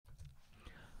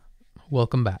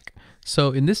Welcome back.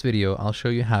 So in this video, I'll show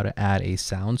you how to add a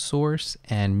sound source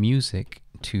and music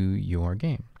to your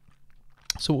game.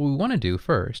 So what we want to do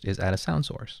first is add a sound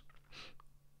source.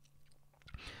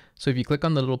 So if you click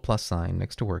on the little plus sign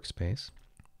next to workspace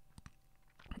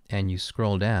and you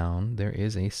scroll down, there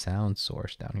is a sound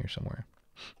source down here somewhere.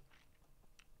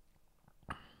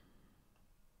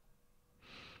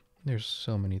 There's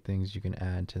so many things you can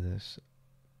add to this.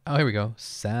 Oh, here we go.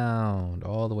 Sound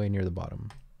all the way near the bottom.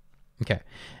 Okay,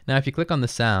 now if you click on the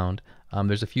sound,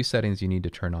 there's a few settings you need to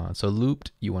turn on. So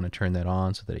looped, you want to turn that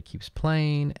on so that it keeps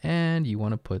playing, and you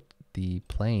want to put the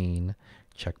playing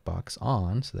checkbox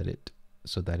on so that it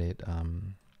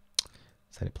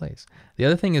plays. The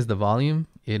other thing is the volume.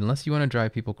 Unless you want to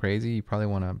drive people crazy, you probably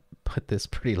want to put this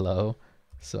pretty low.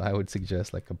 So I would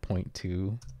suggest like a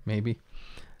 0.2 maybe.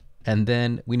 And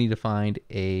then we need to find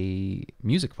a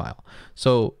music file.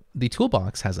 So the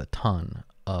toolbox has a ton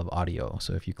of audio.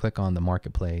 So if you click on the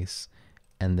marketplace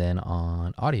and then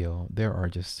on audio, there are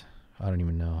just, I don't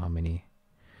even know how many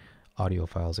audio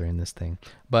files are in this thing.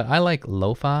 But I like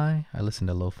lo-fi. I listen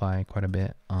to lo-fi quite a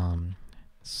bit.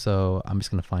 So I'm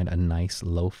just going to find a nice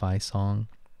lo-fi song.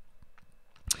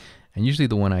 And usually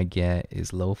the one I get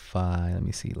is lo-fi, let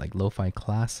me see, like lo-fi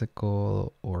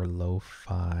classical or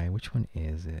lo-fi, which one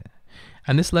is it?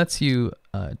 And this lets you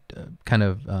kind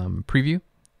of preview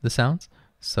the sounds.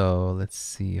 So let's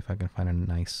see if I can find a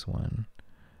nice one.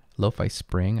 Lo-fi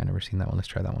spring, I've never seen that one. Let's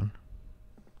try that one.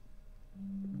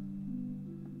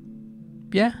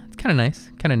 Yeah, it's kind of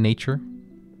nice, kind of nature.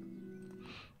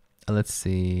 Let's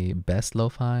see, best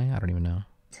lo-fi, I don't even know.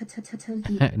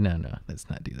 No, let's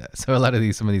not do that. So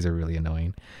some of these are really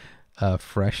annoying.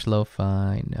 Fresh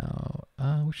lo-fi, no.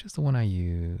 Which is the one I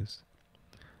use?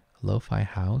 Lo-fi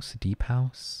house, deep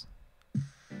house.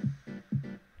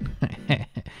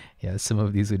 Yeah, some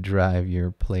of these would drive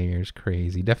your players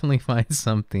crazy. Definitely find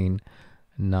something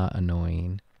not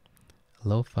annoying.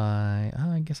 Lo-fi,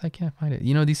 I guess I can't find it.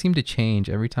 You know, these seem to change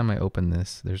every time I open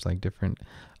this. There's like different,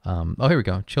 oh, here we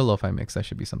go. Chill lo-fi mix, that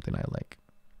should be something I like.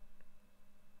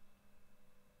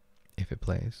 If it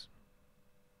plays.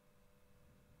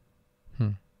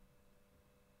 I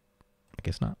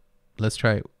guess not. Let's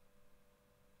try it.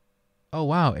 Oh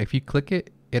wow, if you click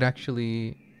it, it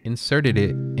actually inserted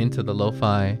it into the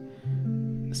lo-fi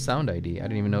sound ID. I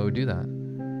didn't even know it would do that.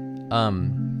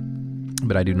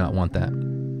 But I do not want that.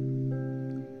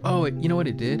 Oh, you know what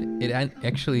it did? It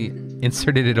actually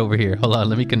inserted it over here. Hold on,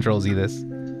 let me Control Z this.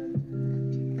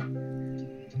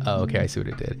 Oh, okay, I see what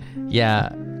it did. Yeah,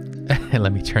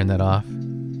 let me turn that off.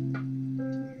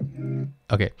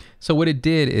 Okay, so what it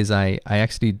did is I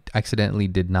actually accidentally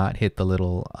did not hit the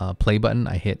little play button.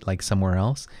 I hit like somewhere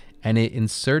else, and it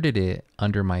inserted it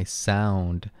under my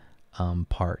sound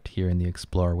part here in the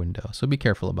Explore window. So be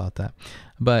careful about that.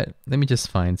 But let me just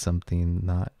find something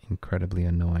not incredibly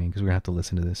annoying, because we're gonna have to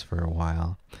listen to this for a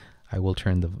while. I will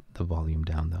turn the volume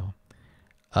down though.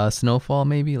 Snowfall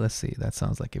maybe, let's see, that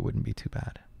sounds like it wouldn't be too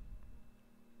bad.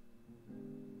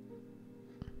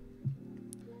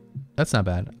 That's not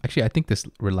bad. Actually, I think this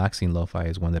relaxing lo-fi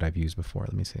is one that I've used before.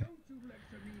 Let me see.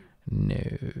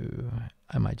 No,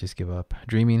 I might just give up.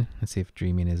 Dreaming, let's see if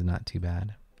dreaming is not too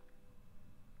bad.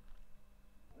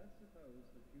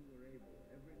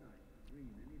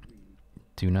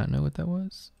 Do not know what that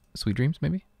was. Sweet Dreams,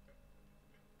 maybe?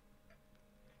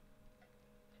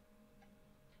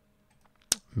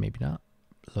 Maybe not.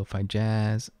 Lo-fi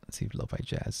jazz. Let's see if lo-fi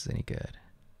jazz is any good.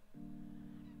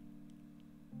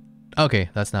 Okay,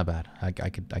 that's not bad. I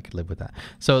could live with that.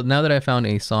 So now that I found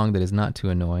a song that is not too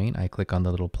annoying, I click on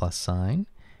the little plus sign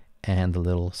and the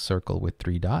little circle with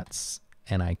 3 dots,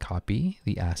 and I copy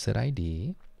the asset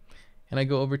ID, and I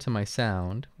go over to my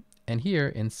sound, and here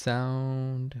in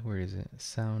sound, where is it?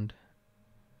 Sound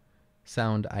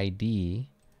ID,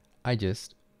 I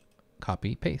just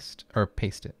copy paste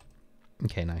it.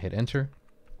 Okay, now I hit enter,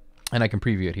 and I can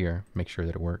preview it here, make sure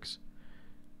that it works,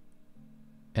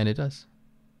 and it does.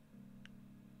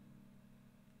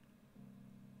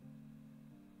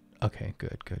 Okay,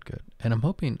 good. And I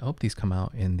hope these come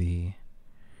out in the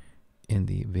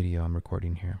video I'm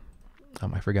recording here.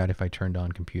 I forgot if I turned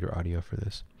on computer audio for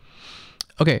this.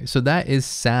 Okay, so that is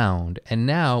sound. And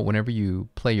now whenever you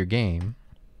play your game,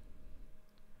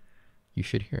 you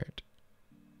should hear it.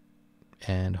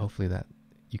 And hopefully that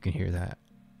you can hear that.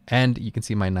 And you can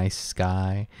see my nice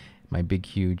sky, my big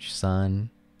huge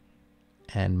sun,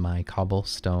 and my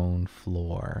cobblestone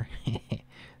floor.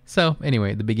 So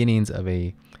anyway, the beginnings of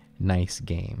a nice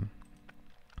game.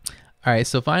 All right,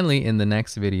 so finally in the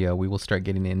next video, we will start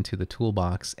getting into the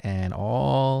toolbox and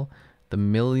all the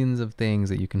millions of things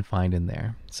that you can find in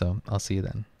there. So I'll see you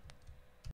then.